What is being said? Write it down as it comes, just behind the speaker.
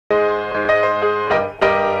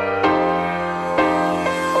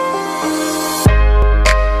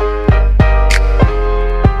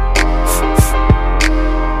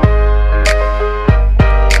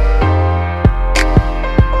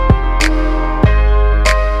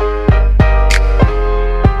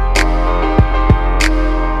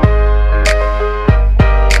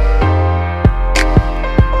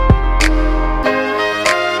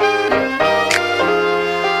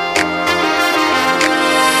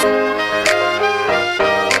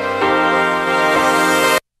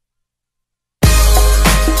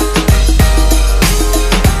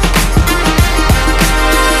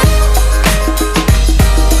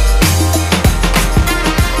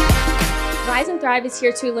Rise and Thrive is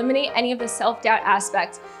here to eliminate any of the self-doubt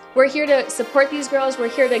aspects. We're here to support these girls. We're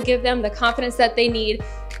here to give them the confidence that they need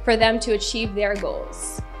for them to achieve their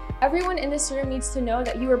goals. Everyone in this room needs to know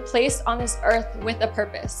that you were placed on this earth with a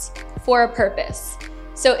purpose, for a purpose.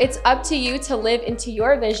 So it's up to you to live into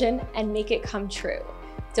your vision and make it come true.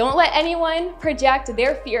 Don't let anyone project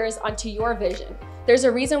their fears onto your vision. There's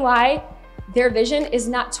a reason why their vision is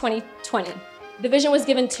not 2020. The vision was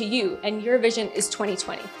given to you and your vision is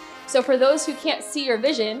 2020. So for those who can't see your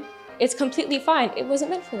vision, it's completely fine. It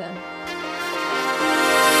wasn't meant for them.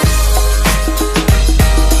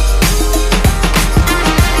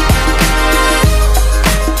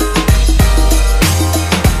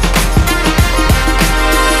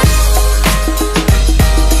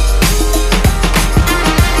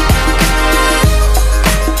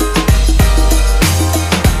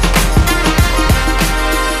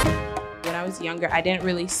 When I was younger, I didn't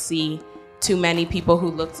really see too many people who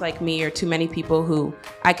looked like me or too many people who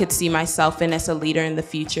I could see myself in as a leader in the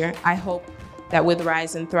future. I hope that with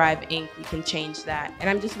Rise and Thrive Inc. we can change that. And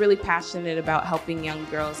I'm just really passionate about helping young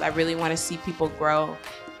girls. I really want to see people grow,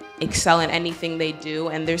 excel in anything they do.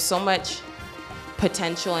 And there's so much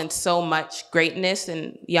potential and so much greatness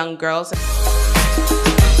in young girls.